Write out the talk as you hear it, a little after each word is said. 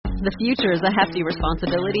The future is a hefty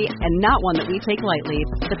responsibility and not one that we take lightly.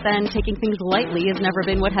 But then taking things lightly has never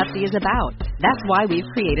been what Hefty is about. That's why we've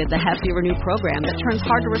created the Hefty Renew program that turns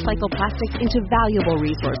hard-to-recycle plastics into valuable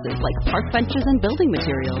resources like park benches and building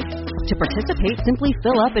materials. To participate, simply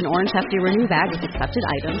fill up an orange Hefty Renew bag with accepted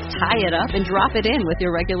items, tie it up, and drop it in with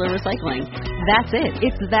your regular recycling. That's it.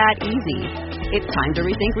 It's that easy. It's time to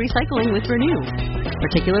rethink recycling with Renew.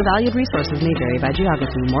 Particular valued resources may vary by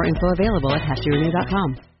geography. More info available at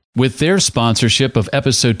heftyrenew.com. With their sponsorship of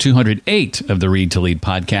episode 208 of the Read to Lead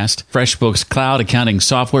podcast, FreshBooks cloud accounting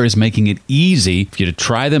software is making it easy for you to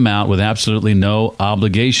try them out with absolutely no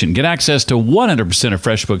obligation. Get access to 100% of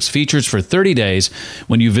FreshBooks features for 30 days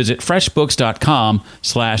when you visit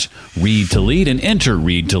freshbooks.com/read to lead and enter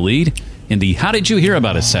Read to Lead in the How Did You Hear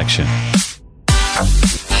About Us section.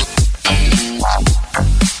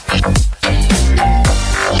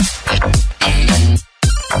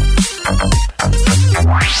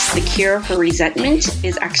 The cure for resentment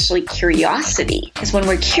is actually curiosity. Because when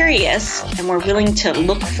we're curious and we're willing to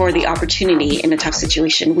look for the opportunity in a tough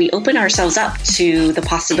situation, we open ourselves up to the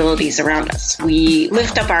possibilities around us. We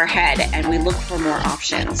lift up our head and we look for more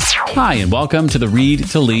options. Hi, and welcome to the Read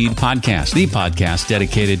to Lead podcast, the podcast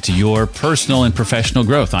dedicated to your personal and professional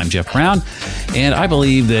growth. I'm Jeff Brown, and I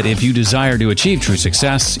believe that if you desire to achieve true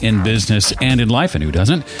success in business and in life, and who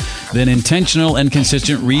doesn't, then intentional and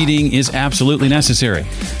consistent reading is absolutely necessary.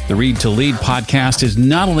 The Read to Lead podcast is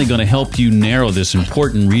not only going to help you narrow this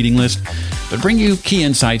important reading list, but bring you key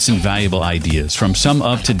insights and valuable ideas from some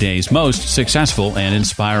of today's most successful and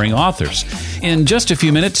inspiring authors. In just a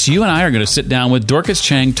few minutes, you and I are going to sit down with Dorcas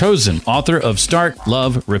Chang Tozun, author of Start,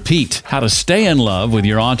 Love, Repeat: How to Stay in Love with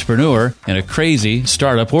Your Entrepreneur in a Crazy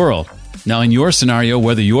Startup World. Now, in your scenario,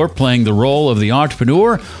 whether you're playing the role of the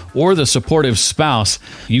entrepreneur or the supportive spouse,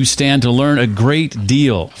 you stand to learn a great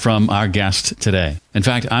deal from our guest today. In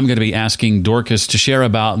fact, I'm going to be asking Dorcas to share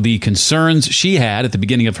about the concerns she had at the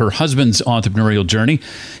beginning of her husband's entrepreneurial journey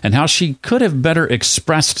and how she could have better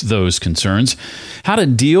expressed those concerns, how to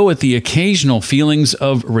deal with the occasional feelings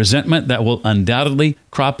of resentment that will undoubtedly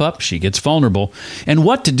crop up. She gets vulnerable, and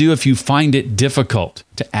what to do if you find it difficult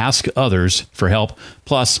to ask others for help,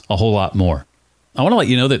 plus a whole lot more. I want to let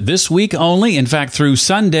you know that this week only, in fact, through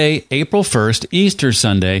Sunday, April 1st, Easter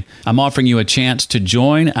Sunday, I'm offering you a chance to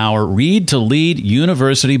join our Read to Lead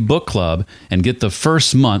University Book Club and get the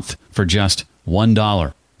first month for just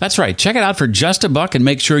 $1. That's right. Check it out for just $1 and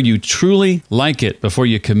make sure you truly like it before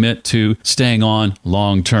you commit to staying on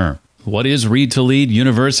long term. What is Read to Lead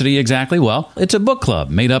University exactly? Well, it's a book club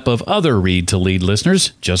made up of other Read to Lead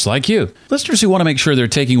listeners just like you. Listeners who want to make sure they're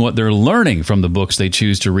taking what they're learning from the books they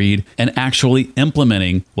choose to read and actually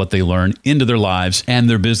implementing what they learn into their lives and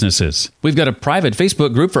their businesses. We've got a private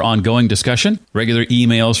Facebook group for ongoing discussion, regular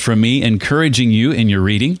emails from me encouraging you in your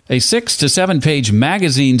reading, a 6 to 7 page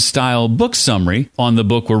magazine-style book summary on the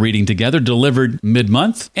book we're reading together delivered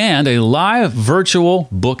mid-month, and a live virtual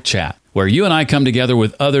book chat where you and I come together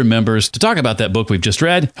with other members to talk about that book we've just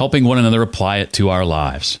read, helping one another apply it to our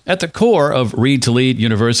lives. At the core of Read to Lead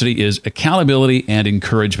University is accountability and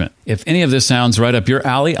encouragement. If any of this sounds right up your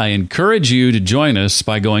alley, I encourage you to join us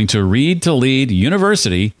by going to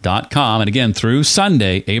readtoleaduniversity.com. And again, through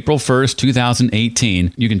Sunday, April 1st,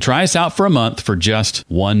 2018, you can try us out for a month for just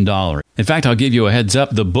 $1. In fact, I'll give you a heads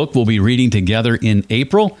up. The book we'll be reading together in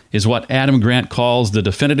April is what Adam Grant calls the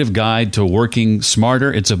definitive guide to working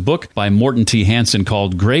smarter. It's a book by Morton T. Hansen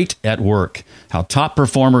called Great at Work: How Top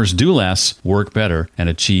Performers Do Less, Work Better, and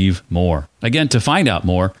Achieve More. Again, to find out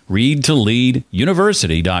more,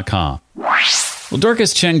 readtoleaduniversity.com. Well,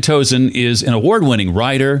 Dorcas Chang Tozun is an award-winning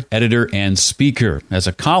writer, editor, and speaker. As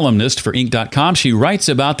a columnist for Inc.com, she writes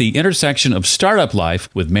about the intersection of startup life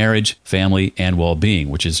with marriage, family, and well-being,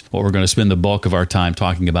 which is what we're going to spend the bulk of our time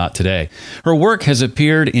talking about today. Her work has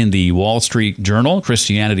appeared in the Wall Street Journal,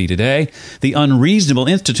 Christianity Today, the Unreasonable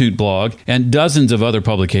Institute blog, and dozens of other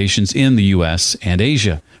publications in the U.S. and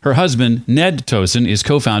Asia. Her husband, Ned Tozun, is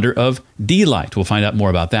co-founder of D-Light. We'll find out more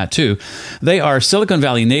about that, too. They are Silicon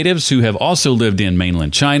Valley natives who have also lived in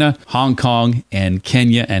mainland China, Hong Kong, and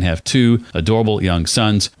Kenya, and have 2 adorable young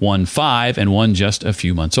sons, one 5 and one just a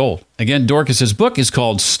few months old. Again, Dorcas's book is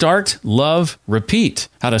called Start, Love, Repeat: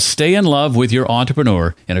 How to Stay in Love with Your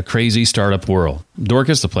Entrepreneur in a Crazy Startup World.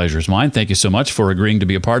 Dorcas, the pleasure is mine. Thank you so much for agreeing to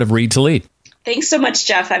be a part of Read to Lead. Thanks so much,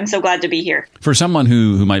 Jeff. I'm so glad to be here. For someone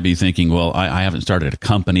who might be thinking, well, I haven't started a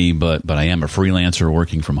company, but I am a freelancer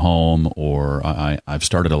working from home, or I've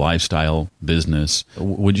started a lifestyle business,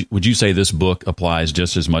 would you say this book applies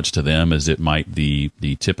just as much to them as it might the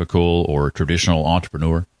typical or traditional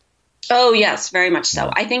entrepreneur? Oh, yes, very much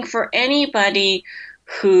so. I think for anybody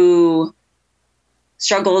who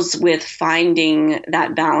struggles with finding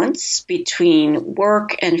that balance between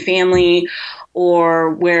work and family, or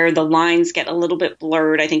where the lines get a little bit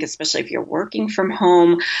blurred. I think especially if you're working from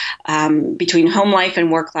home, between home life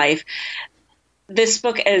and work life. This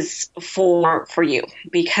book is for you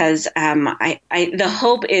because the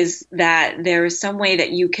hope is that there is some way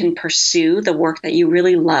that you can pursue the work that you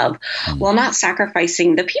really love while not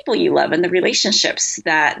sacrificing the people you love and the relationships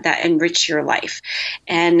that enrich your life.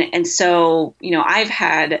 And so, I've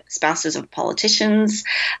had spouses of politicians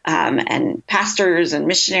and pastors and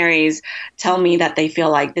missionaries tell me that they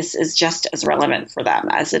feel like this is just as relevant for them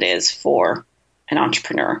as it is for an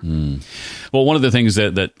entrepreneur. Well, one of the things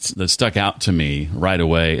that stuck out to me right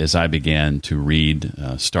away as I began to read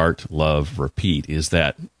Start, Love, Repeat is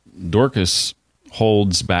that Dorcas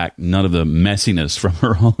holds back none of the messiness from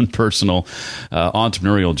her own personal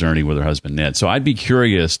entrepreneurial journey with her husband, Ned. So I'd be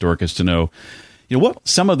curious, Dorcas, to know, what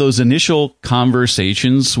some of those initial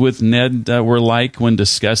conversations with Ned were like when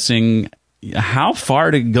discussing how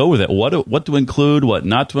far to go with it, what to include, what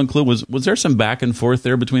not to include. Was there some back and forth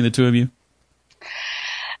there between the two of you?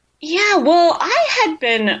 Yeah, well, I had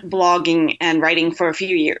been blogging and writing for a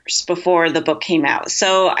few years before the book came out.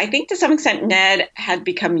 So I think to some extent, Ned had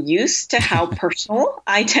become used to how personal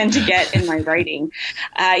I tend to get in my writing.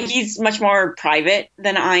 He's much more private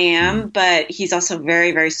than I am, but he's also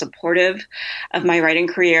very, very supportive of my writing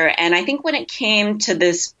career. And I think when it came to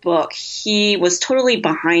this book, he was totally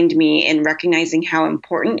behind me in recognizing how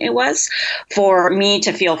important it was for me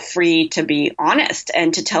to feel free to be honest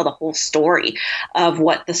and to tell the whole story of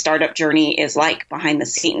what the startup journey is like behind the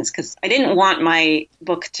scenes, because I didn't want my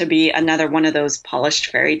book to be another one of those polished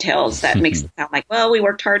fairy tales that makes it sound like, well, we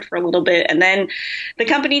worked hard for a little bit and then the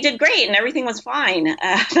company did great and everything was fine.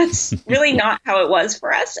 That's really not how it was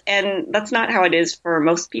for us. And that's not how it is for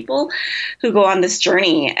most people who go on this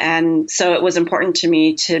journey. And so it was important to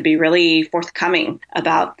me to be really forthcoming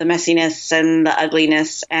about the messiness and the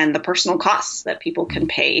ugliness and the personal costs that people can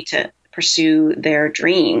pay to pursue their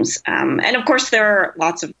dreams. And of course, there are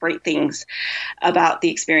lots of great things about the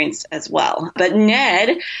experience as well. But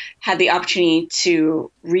Ned had the opportunity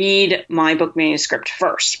to read my book manuscript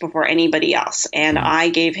first before anybody else. And I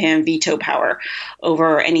gave him veto power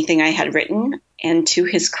over anything I had written. And to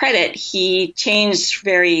his credit, he changed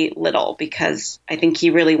very little because I think he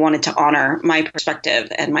really wanted to honor my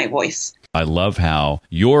perspective and my voice. I love how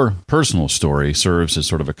your personal story serves as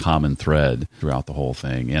sort of a common thread throughout the whole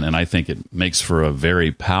thing. And I think it makes for a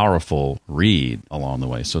very powerful read along the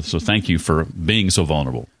way. So thank you for being so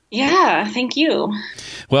vulnerable. Yeah, thank you.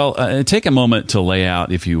 Well, take a moment to lay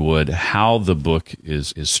out, if you would, how the book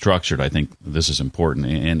is structured. I think this is important,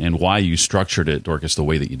 and why you structured it, Dorcas, the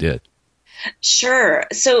way that you did. Sure.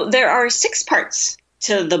 So there are 6 parts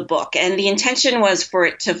to the book, and the intention was for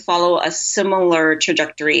it to follow a similar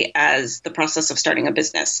trajectory as the process of starting a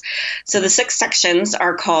business. So the 6 sections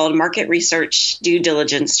are called market research, due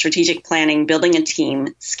diligence, strategic planning, building a team,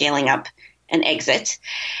 scaling up, and exit.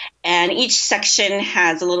 And each section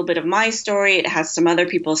has a little bit of my story. It has some other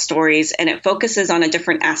people's stories, and it focuses on a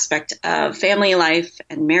different aspect of family life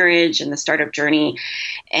and marriage and the startup journey,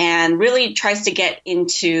 and really tries to get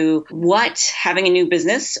into what having a new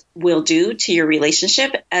business will do to your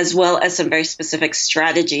relationship, as well as some very specific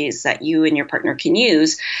strategies that you and your partner can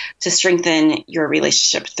use to strengthen your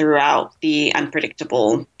relationship throughout the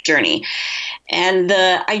unpredictable journey. And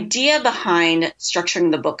the idea behind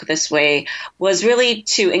structuring the book this way was really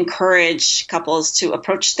to encourage couples to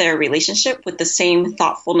approach their relationship with the same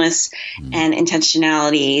thoughtfulness and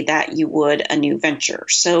intentionality that you would a new venture.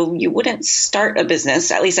 So you wouldn't start a business,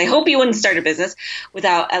 at least I hope you wouldn't start a business,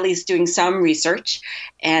 without at least doing some research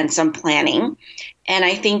and some planning. And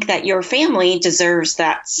I think that your family deserves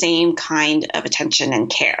that same kind of attention and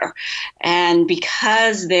care. And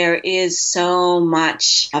because there is so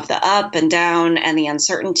much of the up and down and the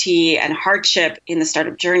uncertainty and hardship in the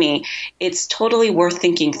startup journey, it's totally worth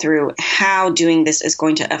thinking through how doing this is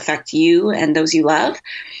going to affect you and those you love.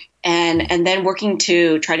 And then working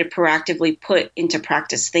to try to proactively put into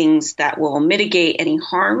practice things that will mitigate any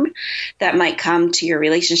harm that might come to your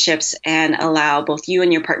relationships and allow both you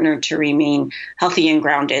and your partner to remain healthy and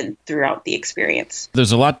grounded throughout the experience.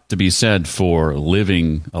 There's a lot to be said for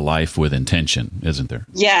living a life with intention, isn't there?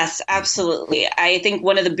 Yes, absolutely. I think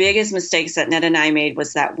one of the biggest mistakes that Ned and I made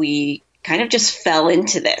was that we kind of just fell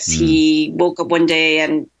into this. He woke up one day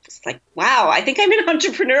and like, wow, I think I'm an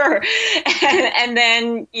entrepreneur. And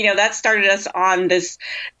then, that started us on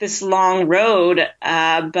this long road.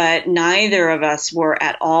 But neither of us were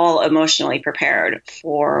at all emotionally prepared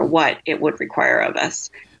for what it would require of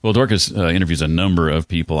us. Well, Dorcas interviews a number of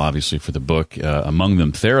people, obviously, for the book, among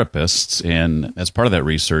them therapists. And as part of that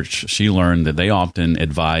research, she learned that they often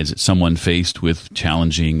advise that someone faced with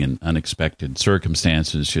challenging and unexpected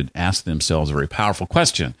circumstances should ask themselves a very powerful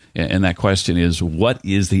question. And that question is, what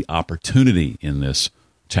is the opportunity in this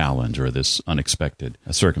challenge or this unexpected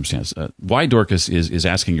circumstance? Why, Dorcas, is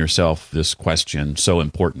asking yourself this question so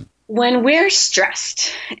important? When we're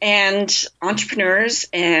stressed, and entrepreneurs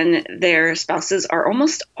and their spouses are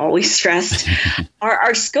almost always stressed,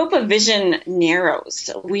 our scope of vision narrows.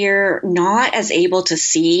 We're not as able to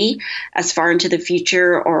see as far into the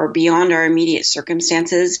future or beyond our immediate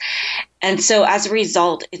circumstances. And so as a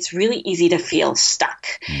result, it's really easy to feel stuck.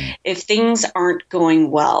 If things aren't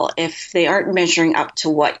going well, if they aren't measuring up to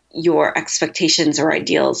what your expectations or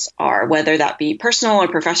ideals are, whether that be personal or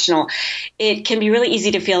professional, it can be really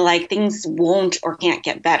easy to feel like things won't or can't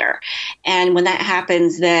get better. And when that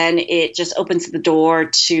happens, then it just opens the door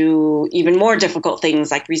to even more difficult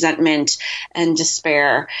things like resentment and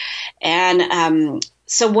despair. And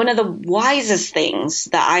so one of the wisest things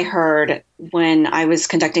that I heard when I was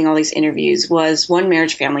conducting all these interviews was one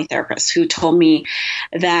marriage family therapist who told me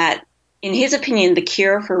that, in his opinion, the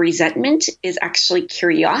cure for resentment is actually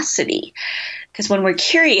curiosity. Because when we're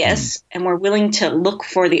curious and we're willing to look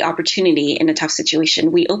for the opportunity in a tough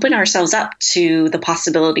situation, we open ourselves up to the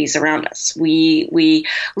possibilities around us. We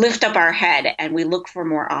lift up our head and we look for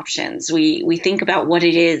more options. We think about what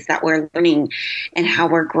it is that we're learning and how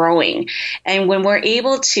we're growing. And when we're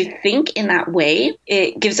able to think in that way,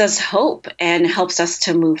 it gives us hope and helps us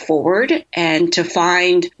to move forward and to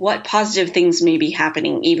find what positive things may be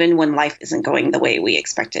happening even when life isn't going the way we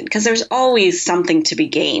expected. Because there's always something to be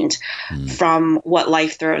gained from what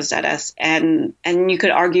life throws at us. And you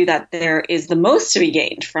could argue that there is the most to be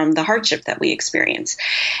gained from the hardship that we experience.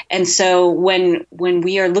 And so when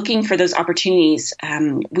we are looking for those opportunities,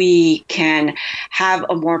 we can have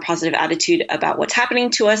a more positive attitude about what's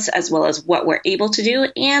happening to us as well as what we're able to do.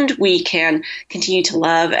 And we can continue to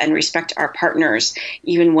love and respect our partners,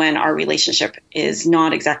 even when our relationship is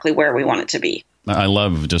not exactly where we want it to be. I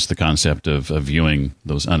love just the concept of viewing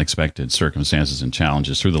those unexpected circumstances and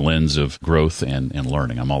challenges through the lens of growth and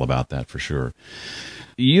learning. I'm all about that for sure.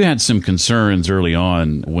 You had some concerns early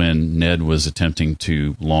on when Ned was attempting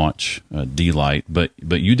to launch D-Light, but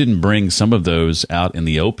you didn't bring some of those out in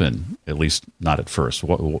the open, at least not at first.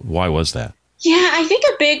 Why was that? Yeah, I think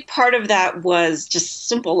a big part of that was just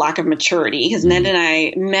simple lack of maturity, because Ned and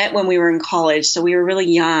I met when we were in college, so we were really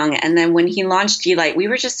young. And then when he launched D-Light, we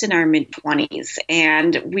were just in our mid-20s,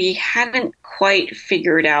 and we hadn't quite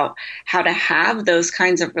figured out how to have those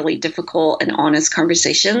kinds of really difficult and honest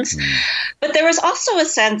conversations. But there was also a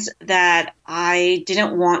sense that I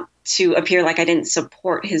didn't want to appear like I didn't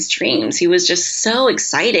support his dreams. He was just so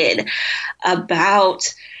excited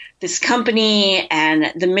about this company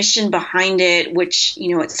and the mission behind it, which,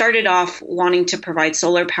 it started off wanting to provide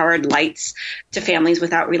solar-powered lights to families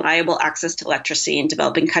without reliable access to electricity in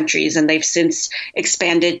developing countries. And they've since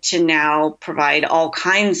expanded to now provide all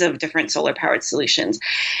kinds of different solar-powered solutions.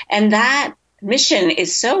 And that mission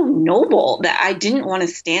is so noble that I didn't want to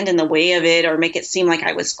stand in the way of it or make it seem like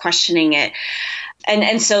I was questioning it.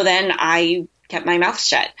 And so then I kept my mouth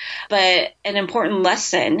shut. But an important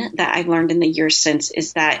lesson that I've learned in the years since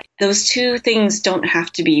is that those two things don't have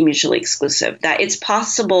to be mutually exclusive, that it's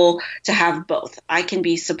possible to have both. I can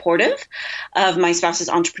be supportive of my spouse's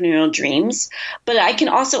entrepreneurial dreams, but I can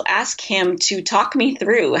also ask him to talk me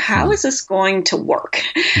through, how is this going to work?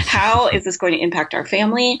 How is this going to impact our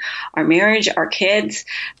family, our marriage, our kids?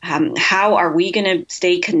 How are we going to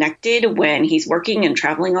stay connected when he's working and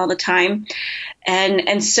traveling all the time?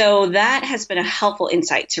 And so that has been a helpful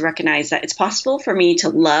insight to recognize that it's possible for me to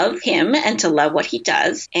love him and to love what he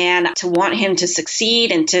does and to want him to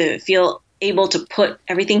succeed and to feel able to put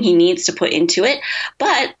everything he needs to put into it.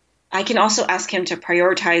 But I can also ask him to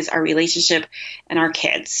prioritize our relationship and our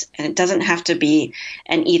kids. And it doesn't have to be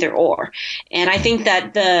an either or. And I think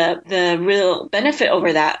that the real benefit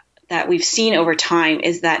over that we've seen over time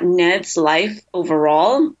is that Ned's life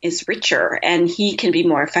overall is richer and he can be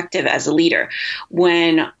more effective as a leader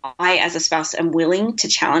when I, as a spouse, am willing to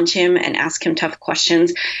challenge him and ask him tough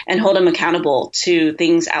questions and hold him accountable to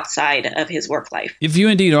things outside of his work life. If you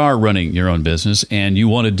indeed are running your own business and you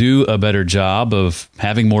want to do a better job of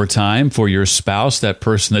having more time for your spouse, that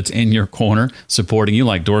person that's in your corner supporting you,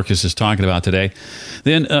 like Dorcas is talking about today,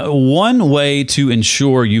 then one way to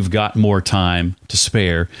ensure you've got more time to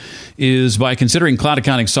spare is by considering cloud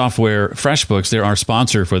accounting software FreshBooks. They're our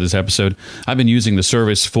sponsor for this episode. I've been using the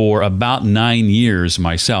service for about 9 years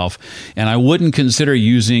myself, and I wouldn't consider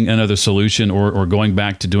using another solution or going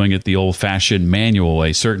back to doing it the old-fashioned manual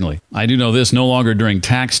way, certainly. I do know this, no longer during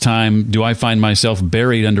tax time do I find myself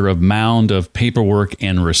buried under a mound of paperwork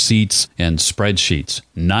and receipts and spreadsheets.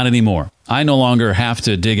 Not anymore. I no longer have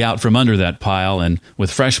to dig out from under that pile, and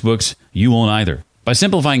with FreshBooks, you won't either. By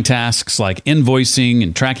simplifying tasks like invoicing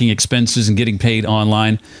and tracking expenses and getting paid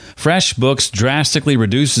online, FreshBooks drastically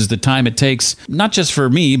reduces the time it takes, not just for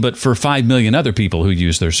me, but for 5 million other people who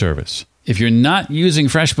use their service. If you're not using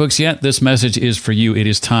FreshBooks yet, this message is for you. It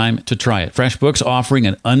is time to try it. FreshBooks offering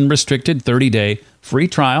an unrestricted 30-day free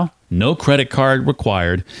trial, no credit card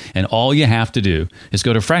required, and all you have to do is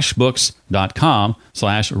go to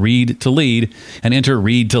freshbooks.com/read-to-lead and enter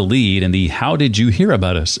read to lead in the How Did You Hear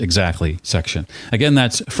About Us Exactly section. Again,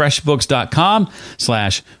 that's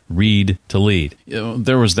freshbooks.com/read-to-lead.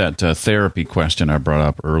 There was that therapy question I brought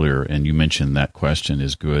up earlier, and you mentioned that question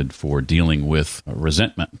is good for dealing with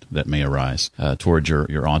resentment that may arise toward your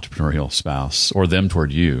entrepreneurial spouse or them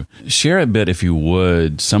toward you. Share a bit, if you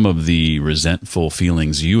would, some of the resentful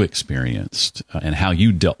feelings you experienced and how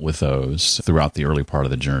you dealt with those throughout the early part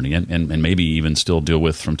of the journey and maybe even still deal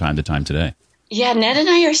with from time to time today. Yeah, Ned and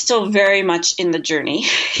I are still very much in the journey.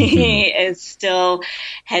 He is still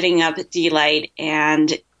heading up D-Light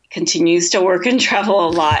and continues to work and travel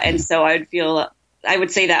a lot. And so I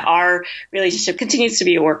would say that our relationship continues to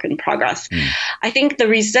be a work in progress. I think the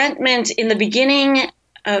resentment in the beginning,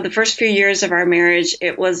 the first few years of our marriage,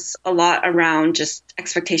 it was a lot around just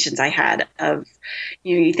expectations I had of,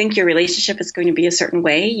 you think your relationship is going to be a certain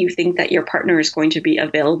way. You think that your partner is going to be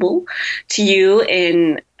available to you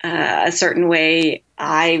in a certain way.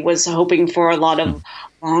 I was hoping for a lot of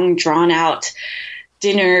long, drawn out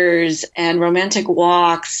dinners and romantic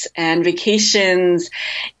walks and vacations.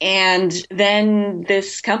 And then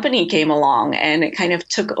this company came along and it kind of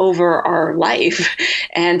took over our life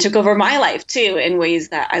and took over my life too in ways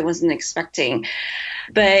that I wasn't expecting.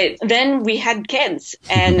 But then we had kids,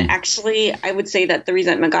 and actually I would say that the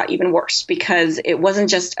resentment got even worse because it wasn't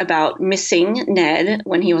just about missing Ned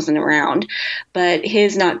when he wasn't around, but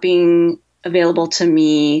his not being available to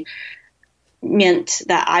me meant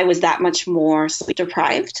that I was that much more sleep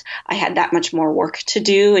deprived. I had that much more work to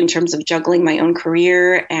do in terms of juggling my own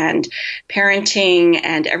career and parenting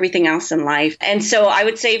and everything else in life. And so I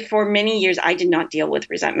would say for many years, I did not deal with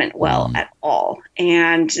resentment well at all.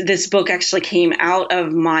 And this book actually came out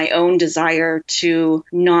of my own desire to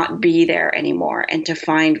not be there anymore and to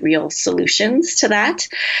find real solutions to that.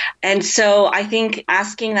 And so I think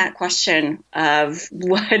asking that question of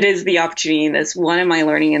what is the opportunity in this? What am I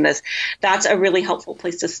learning in this? That's a really helpful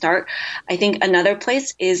place to start. I think another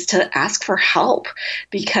place is to ask for help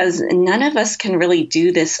because none of us can really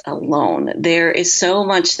do this alone. There is so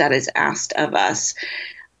much that is asked of us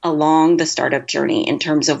along the startup journey in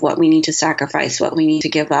terms of what we need to sacrifice, what we need to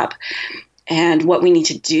give up, and what we need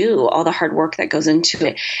to do, all the hard work that goes into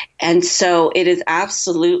it. And so it is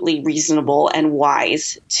absolutely reasonable and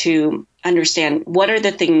wise to understand what are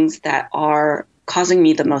the things that are causing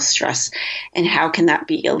me the most stress and how can that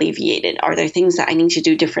be alleviated? Are there things that I need to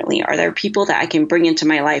do differently? Are there people that I can bring into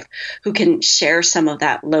my life who can share some of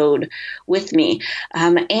that load with me?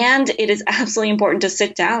 And it is absolutely important to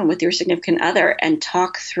sit down with your significant other and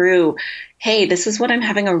talk through, hey, this is what I'm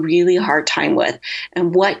having a really hard time with,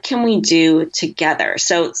 and what can we do together?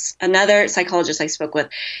 So another psychologist I spoke with,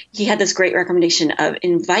 he had this great recommendation of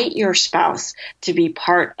invite your spouse to be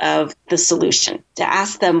part of the solution, to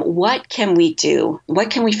ask them, what can we do? What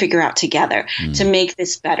can we figure out together to make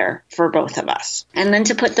this better for both of us? And then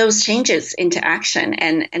to put those changes into action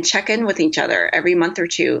and check in with each other every month or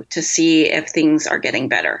two to see if things are getting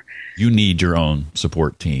better. You need your own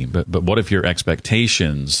support team. But what if your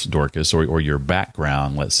expectations, Dorcas, or your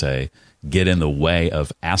background, let's say, get in the way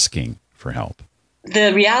of asking for help?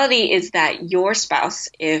 The reality is that your spouse,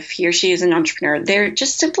 if he or she is an entrepreneur, they're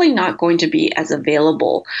just simply not going to be as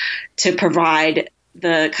available to provide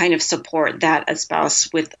the kind of support that a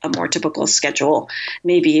spouse with a more typical schedule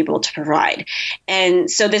may be able to provide. And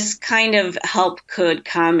so this kind of help could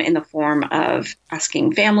come in the form of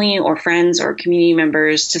asking family or friends or community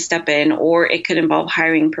members to step in, or it could involve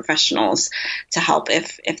hiring professionals to help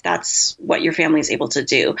if that's what your family is able to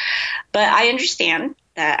do. But I understand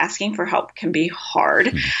that asking for help can be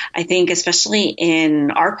hard. I think especially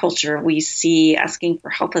in our culture, we see asking for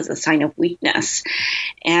help as a sign of weakness.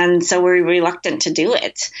 And so we're reluctant to do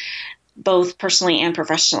it, both personally and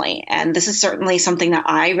professionally. And this is certainly something that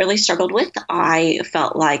I really struggled with. I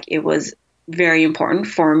felt like it was very important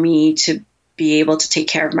for me to be able to take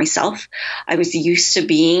care of myself. I was used to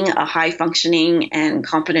being a high functioning and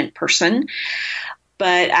competent person.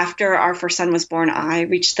 But after our first son was born, I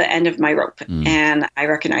reached the end of my rope and I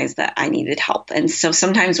recognized that I needed help. And so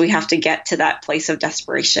sometimes we have to get to that place of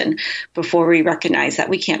desperation before we recognize that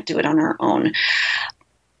we can't do it on our own.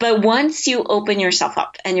 But once you open yourself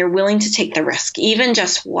up and you're willing to take the risk, even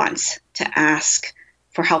just once, to ask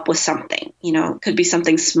for help with something, it could be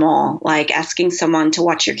something small, like asking someone to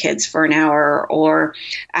watch your kids for an hour, or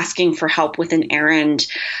asking for help with an errand,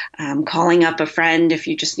 calling up a friend if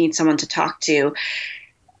you just need someone to talk to.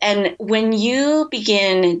 And when you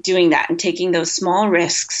begin doing that and taking those small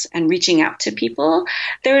risks and reaching out to people,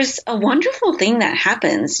 there's a wonderful thing that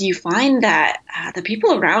happens. You find that the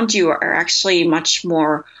people around you are actually much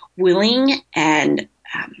more willing and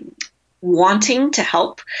wanting to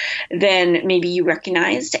help than maybe you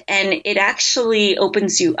recognized. And it actually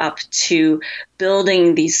opens you up to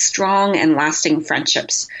building these strong and lasting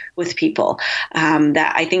friendships with people.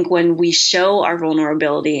 That I think when we show our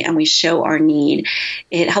vulnerability and we show our need,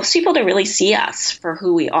 it helps people to really see us for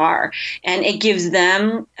who we are. And it gives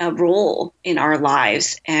them a role in our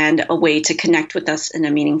lives and a way to connect with us in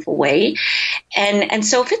a meaningful way. And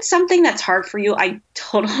so if it's something that's hard for you, I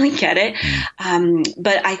totally get it.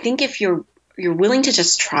 But I think if you're willing to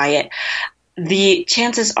just try it, the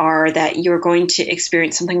chances are that you're going to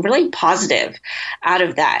experience something really positive out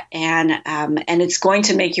of that. And it's going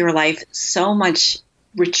to make your life so much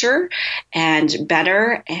richer and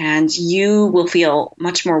better, and you will feel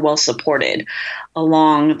much more well supported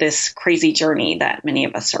along this crazy journey that many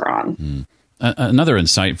of us are on. Another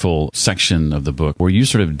insightful section of the book where you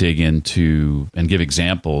sort of dig into and give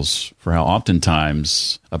examples for how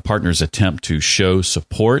oftentimes a partner's attempt to show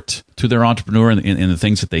support to their entrepreneur in the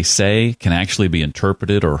things that they say can actually be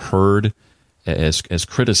interpreted or heard as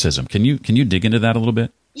criticism. Can you dig into that a little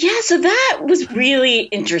bit? Yeah, so that was really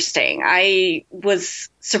interesting. I was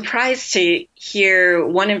surprised to hear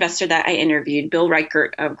one investor that I interviewed, Bill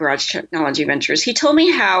Reichert of Garage Technology Ventures. He told me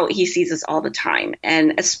how he sees this all the time,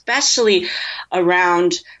 and especially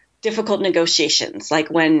around difficult negotiations, like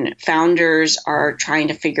when founders are trying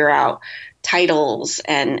to figure out titles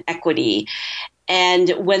and equity. And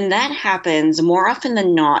when that happens, more often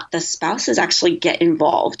than not, the spouses actually get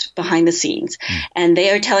involved behind the scenes. And they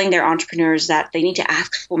are telling their entrepreneurs that they need to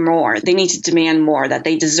ask for more, they need to demand more, that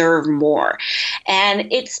they deserve more.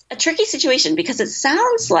 And it's a tricky situation because it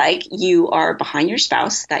sounds like you are behind your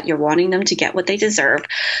spouse, that you're wanting them to get what they deserve.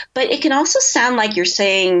 But it can also sound like you're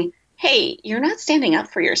saying, hey, you're not standing up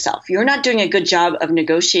for yourself. You're not doing a good job of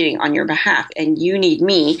negotiating on your behalf, and you need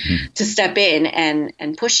me to step in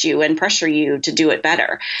and push you and pressure you to do it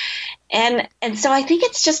better. And so I think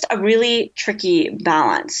it's just a really tricky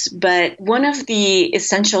balance. But one of the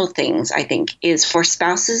essential things, I think, is for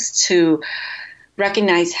spouses to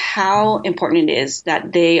recognize how important it is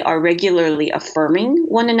that they are regularly affirming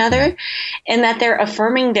one another, and that they're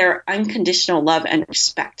affirming their unconditional love and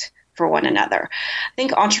respect for one another. I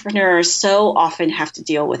think entrepreneurs so often have to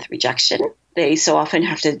deal with rejection. They so often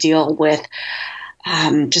have to deal with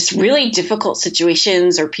just really difficult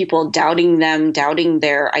situations, or people doubting them, doubting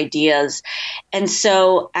their ideas. And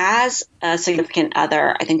so as a significant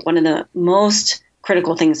other, I think one of the most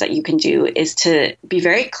critical things that you can do is to be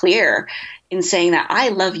very clear in saying that I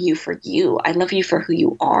love you for you. I love you for who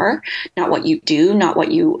you are, not what you do, not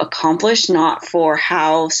what you accomplish, not for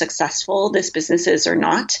how successful this business is or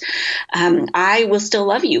not. I will still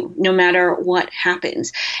love you no matter what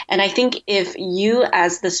happens. And I think if you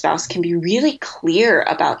as the spouse can be really clear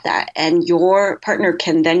about that, and your partner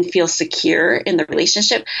can then feel secure in the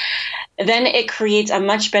relationship, then it creates a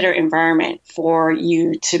much better environment for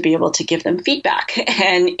you to be able to give them feedback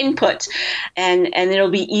and input. And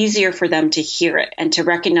it'll be easier for them to hear it and to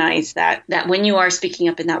recognize that when you are speaking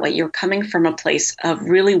up in that way, you're coming from a place of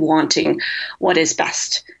really wanting what is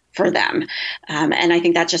best for them. And I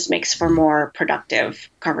think that just makes for more productive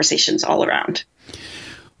conversations all around.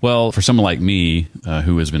 Well, for someone like me,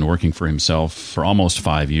 who has been working for himself for almost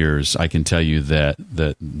 5 years, I can tell you that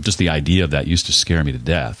just the idea of that used to scare me to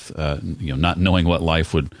death. Not knowing what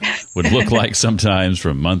life would look like sometimes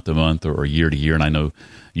from month to month or year to year, and I know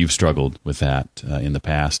you've struggled with that in the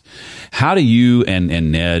past. How do you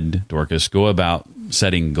and Ned, Dorcas, go about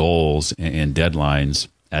setting goals and deadlines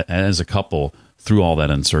as a couple through all that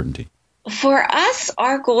uncertainty? For us,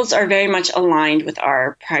 our goals are very much aligned with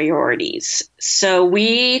our priorities. So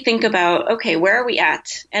we think about, okay, where are we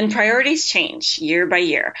at? And priorities change year by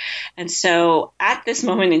year. And so at this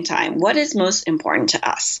moment in time, what is most important to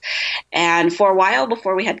us? And for a while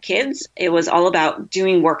before we had kids, it was all about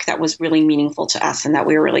doing work that was really meaningful to us and that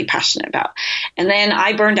we were really passionate about. And then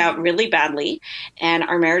I burned out really badly and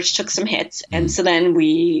our marriage took some hits. And so then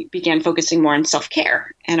we began focusing more on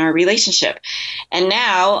self-care and our relationship. And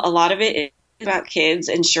now a lot of it is about kids,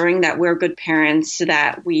 ensuring that we're good parents,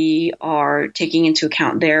 that we are taking into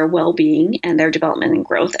account their well-being and their development and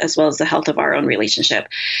growth, as well as the health of our own relationship.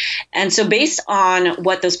 And so based on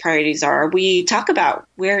what those priorities are, we talk about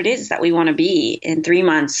where it is that we want to be in 3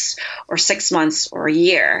 months or 6 months or a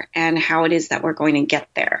year and how it is that we're going to get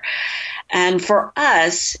there. And for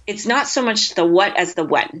us, it's not so much the what as the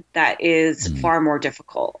when that is far more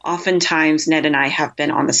difficult. Oftentimes, Ned and I have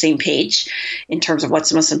been on the same page in terms of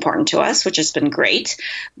what's most important to us, which has been great.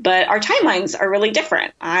 But our timelines are really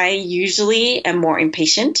different. I usually am more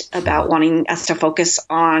impatient about wanting us to focus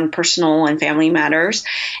on personal and family matters.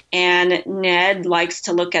 And Ned likes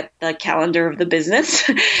to look at the calendar of the business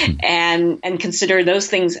and consider those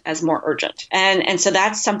things as more urgent. And so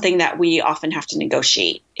that's something that we often have to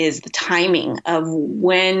negotiate, is the timing of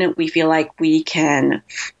when we feel like we can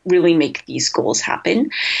really make these goals happen.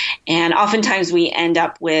 And oftentimes we end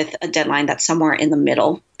up with a deadline that's somewhere in the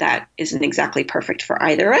middle that isn't exactly perfect for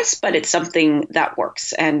either of us, but it's something that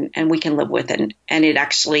works and we can live with it. And it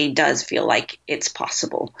actually does feel like it's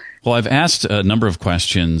possible. Well, I've asked a number of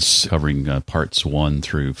questions covering parts 1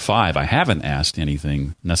 through 5. I haven't asked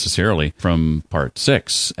anything necessarily from part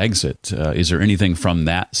 6, Exit. Is there anything from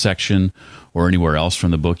that section or anywhere else from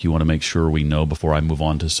the book you want to make sure we know before I move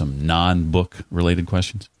on to some non-book related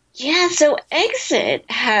questions? Yeah, so Exit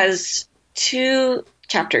has 2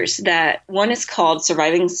 chapters. That one is called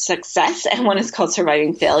Surviving Success and one is called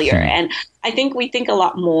Surviving Failure. And I think we think a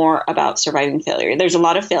lot more about surviving failure. There's a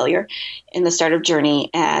lot of failure in the startup journey,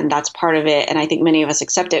 and that's part of it. And I think many of us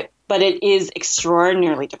accept it, but it is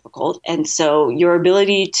extraordinarily difficult. And so your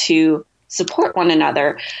ability to support one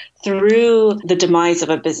another through the demise of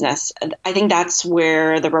a business, I think that's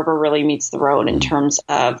where the rubber really meets the road in terms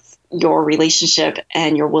of your relationship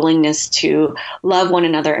and your willingness to love one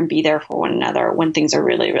another and be there for one another when things are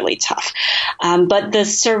really, really tough. But the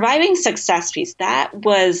surviving success piece, that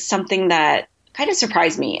was something that kind of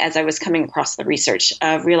surprised me as I was coming across the research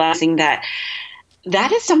of realizing that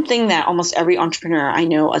that is something that almost every entrepreneur I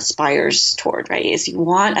know aspires toward, right? Is you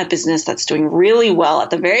want a business that's doing really well.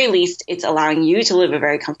 At the very least, it's allowing you to live a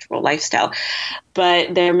very comfortable lifestyle.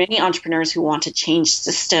 But there are many entrepreneurs who want to change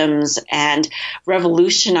systems and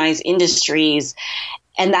revolutionize industries.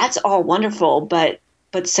 And that's all wonderful, but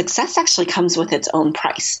success actually comes with its own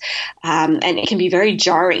price. And it can be very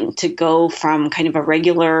jarring to go from kind of a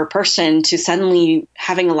regular person to suddenly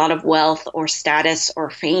having a lot of wealth or status or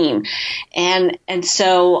fame. And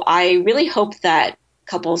so I really hope that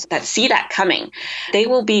couples that see that coming, they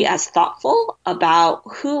will be as thoughtful about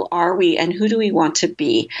who are we and who do we want to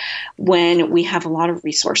be when we have a lot of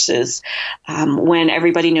resources, when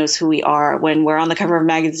everybody knows who we are, when we're on the cover of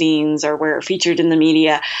magazines or we're featured in the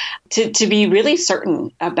media, to be really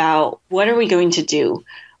certain about what are we going to do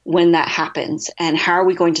when that happens and how are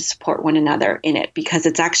we going to support one another in it, because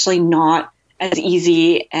it's actually not as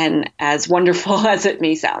easy and as wonderful as it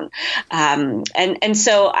may sound. And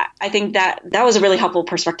so I think that was a really helpful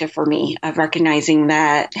perspective for me of recognizing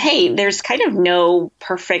that, hey, there's kind of no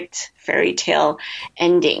perfect fairy tale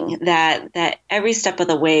ending, that every step of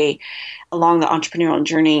the way along the entrepreneurial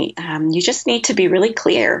journey, you just need to be really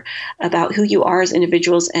clear about who you are as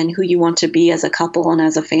individuals and who you want to be as a couple and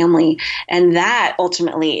as a family. And that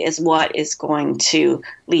ultimately is what is going to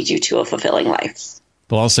lead you to a fulfilling life.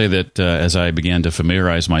 Well, I'll say that as I began to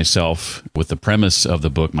familiarize myself with the premise of the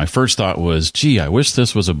book, my first thought was, gee, I wish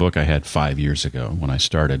this was a book I had 5 years ago when I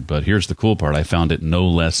started. But here's the cool part. I found it no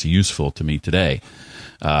less useful to me today.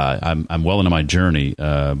 I'm well into my journey,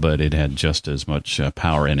 but it had just as much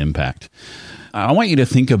power and impact. I want you to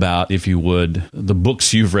think about, if you would, the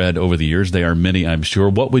books you've read over the years. They are many, I'm sure.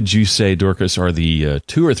 What would you say, Dorcas, are the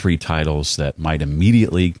 2 or 3 titles that might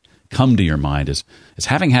immediately come to your mind as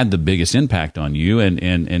having had the biggest impact on you, and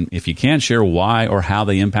if you can, share why or how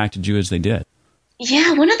they impacted you as they did?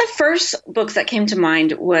 Yeah, one of the first books that came to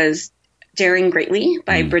mind was Daring Greatly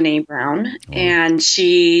by Brené Brown. Oh. And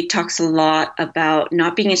she talks a lot about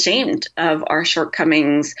not being ashamed of our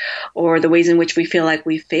shortcomings or the ways in which we feel like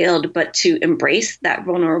we failed, but to embrace that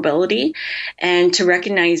vulnerability and to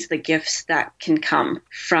recognize the gifts that can come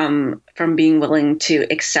from being willing to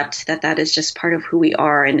accept that is just part of who we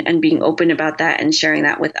are, and being open about that and sharing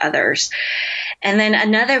that with others. And then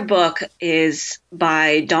another book is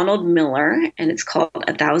by Donald Miller, and it's called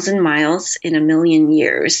 1,000 Miles in a Million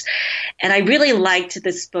Years. And I really liked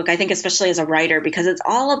this book, I think especially as a writer, because it's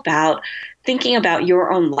all about thinking about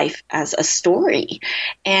your own life as a story.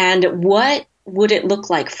 And what would it look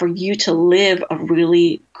like for you to live a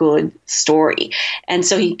really good story? And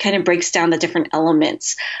so he kind of breaks down the different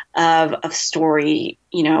elements of story,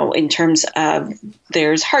 in terms of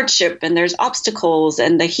there's hardship and there's obstacles,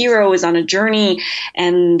 and the hero is on a journey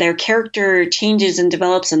and their character changes and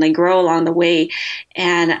develops and they grow along the way.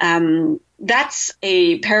 And that's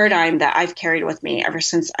a paradigm that I've carried with me ever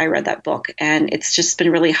since I read that book. And it's just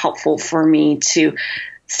been really helpful for me to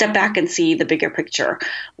step back and see the bigger picture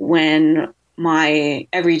when my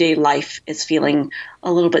everyday life is feeling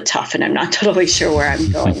a little bit tough and I'm not totally sure where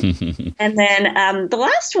I'm going. And then the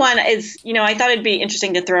last one is, I thought it'd be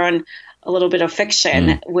interesting to throw in a little bit of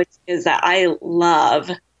fiction, which is that I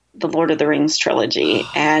love the Lord of the Rings trilogy,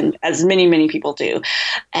 and as many, many people do.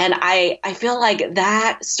 And I feel like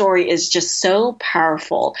that story is just so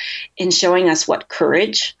powerful in showing us what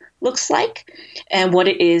courage looks like and what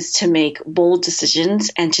it is to make bold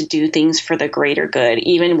decisions and to do things for the greater good,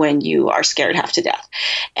 even when you are scared half to death.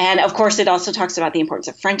 And of course, it also talks about the importance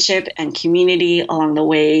of friendship and community along the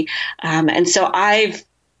way. And so I've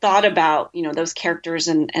thought about, those characters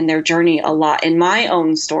and their journey a lot in my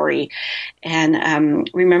own story,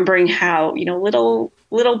 and remembering how, little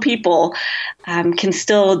people can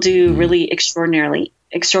still do really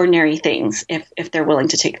extraordinary things if they're willing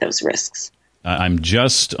to take those risks. I'm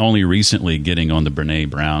just only recently getting on the Brené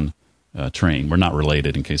Brown train. We're not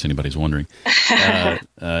related, in case anybody's wondering.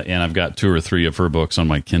 And I've got 2 or 3 of her books on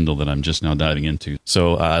my Kindle that I'm just now diving into.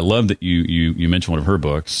 So I love that you mentioned one of her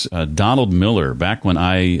books. Donald Miller, back when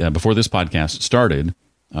before this podcast started,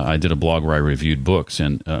 I did a blog where I reviewed books,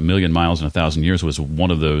 and A Million Miles in 1,000 Years was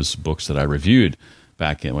one of those books that I reviewed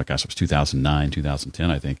back in, it was 2009,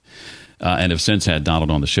 2010, I think. And have since had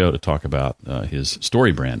Donald on the show to talk about his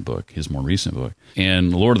Story Brand book, his more recent book.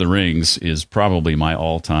 And Lord of the Rings is probably my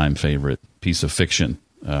all-time favorite piece of fiction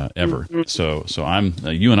ever. Mm-hmm. So I'm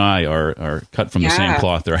you and I are cut from the same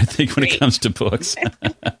cloth there, I think, when it comes to books.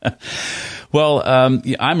 Well,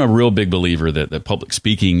 I'm a real big believer that public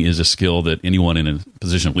speaking is a skill that anyone in a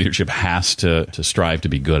position of leadership has to strive to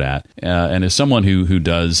be good at. And as someone who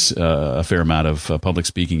does a fair amount of public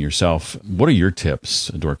speaking yourself, what are your tips,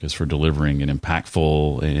 Dorcas, for delivering an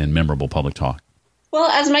impactful and memorable public talk? Well,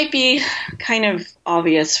 as might be kind of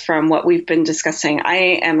obvious from what we've been discussing,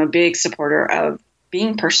 I am a big supporter of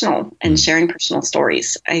being personal and sharing personal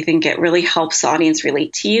stories. I think it really helps the audience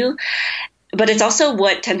relate to you. But it's also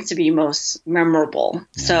what tends to be most memorable.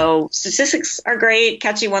 Yeah. So statistics are great,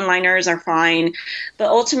 catchy one-liners are fine, but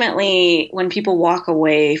ultimately when people walk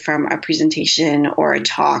away from a presentation or a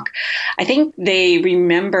talk, I think they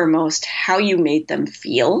remember most how you made them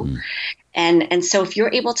feel. And so if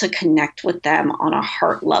you're able to connect with them on a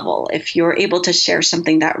heart level, if you're able to share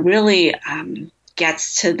something that really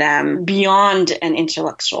gets to them beyond an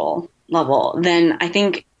intellectual level, then I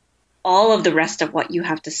think all of the rest of what you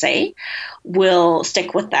have to say will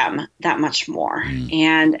stick with them that much more.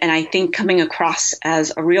 And I think coming across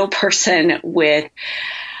as a real person with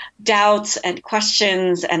doubts and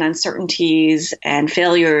questions and uncertainties and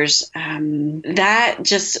failures, that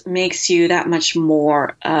just makes you that much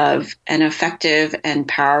more of an effective and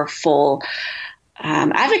powerful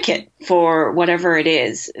advocate for whatever it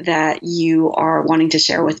is that you are wanting to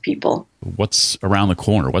share with people. What's around the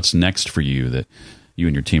corner? What's next for you that you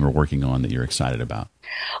and your team are working on that you're excited about?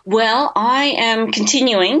 Well, I am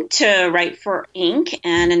continuing to write for Inc.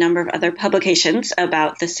 and a number of other publications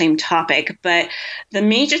about the same topic, but the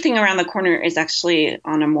major thing around the corner is actually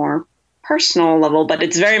on a more personal level, but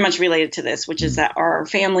it's very much related to this, which is that our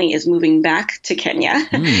family is moving back to Kenya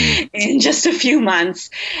in just a few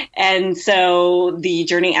months. And so the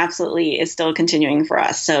journey absolutely is still continuing for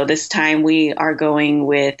us. So this time we are going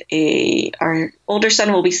with our older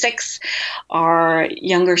son will be 6. Our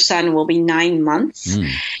younger son will be 9 months.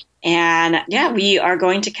 And we are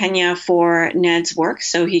going to Kenya for Ned's work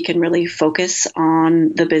so he can really focus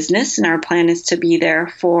on the business. And our plan is to be there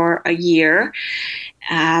for a year.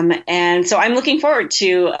 And so I'm looking forward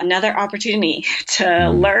to another opportunity to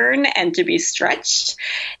learn and to be stretched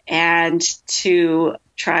and to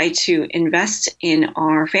try to invest in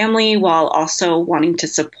our family while also wanting to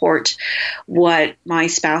support what my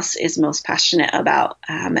spouse is most passionate about.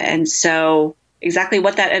 And so exactly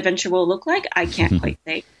what that adventure will look like, I can't quite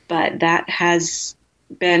say, but that has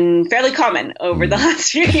been fairly common over the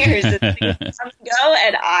last few years. Things come and go,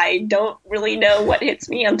 and I don't really know what hits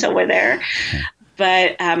me until we're there.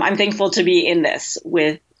 But I'm thankful to be in this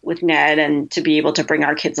with with Ned and to be able to bring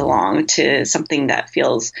our kids along to something that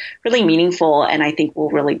feels really meaningful and I think will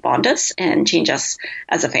really bond us and change us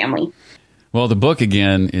as a family. Well, the book,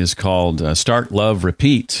 again, is called Start, Love,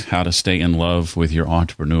 Repeat, How to Stay in Love with Your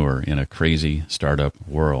Entrepreneur in a Crazy Startup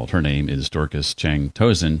World. Her name is Dorcas Cheng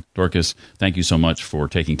Tozun. Dorcas, thank you so much for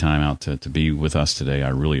taking time out to be with us today. I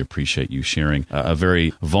really appreciate you sharing a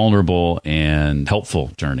very vulnerable and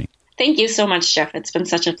helpful journey. Thank you so much, Jeff. It's been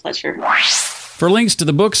such a pleasure. For links to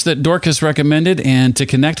the books that Dorcas recommended and to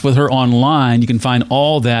connect with her online, you can find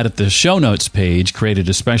all that at the show notes page created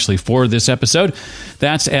especially for this episode.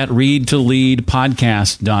 That's at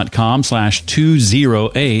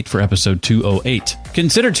readtoleadpodcast.com/208 for episode 208.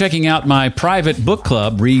 Consider checking out my private book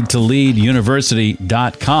club,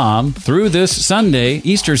 readtoleaduniversity.com, through this Sunday,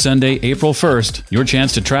 Easter Sunday, April 1st. Your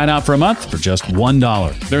chance to try it out for a month for just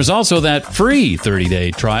 $1. There's also that free 30-day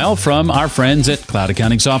trial from our friends at cloud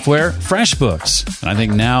accounting software, FreshBooks. And I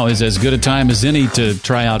think now is as good a time as any to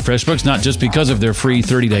try out FreshBooks, not just because of their free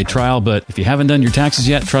 30-day trial, but if you haven't done your taxes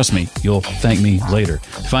yet, trust me, you'll thank me later.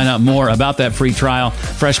 To find out more about that free trial,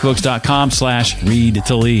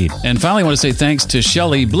 freshbooks.com/readtolead. And finally, I want to say thanks to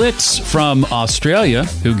Shelley Blitz from Australia,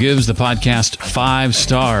 who gives the podcast 5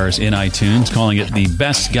 stars in iTunes, calling it the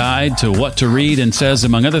best guide to what to read, and says,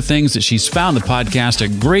 among other things, that she's found the podcast a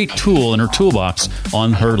great tool in her toolbox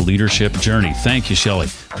on her leadership journey. Thank you, Shelley.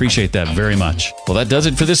 Appreciate that very much. Well, that does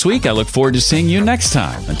it for this week. I look forward to seeing you next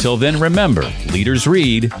time. Until then, remember, leaders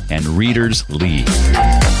read and readers lead.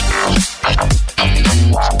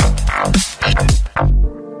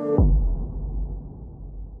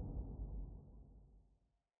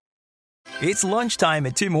 It's lunchtime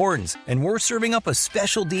at Tim Hortons, and we're serving up a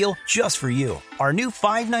special deal just for you. Our new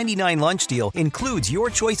 $5.99 lunch deal includes your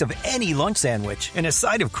choice of any lunch sandwich and a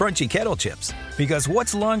side of crunchy kettle chips. Because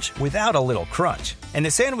what's lunch without a little crunch? And the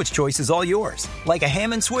sandwich choice is all yours, like a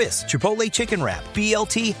ham and Swiss, Chipotle chicken wrap,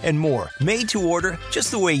 BLT, and more, made to order just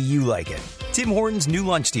the way you like it. Tim Hortons' new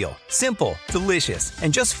lunch deal. Simple, delicious,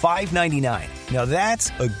 and just $5.99. Now that's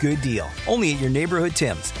a good deal. Only at your neighborhood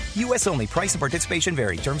Tim's. U.S. only. Price and participation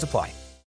vary. Terms apply.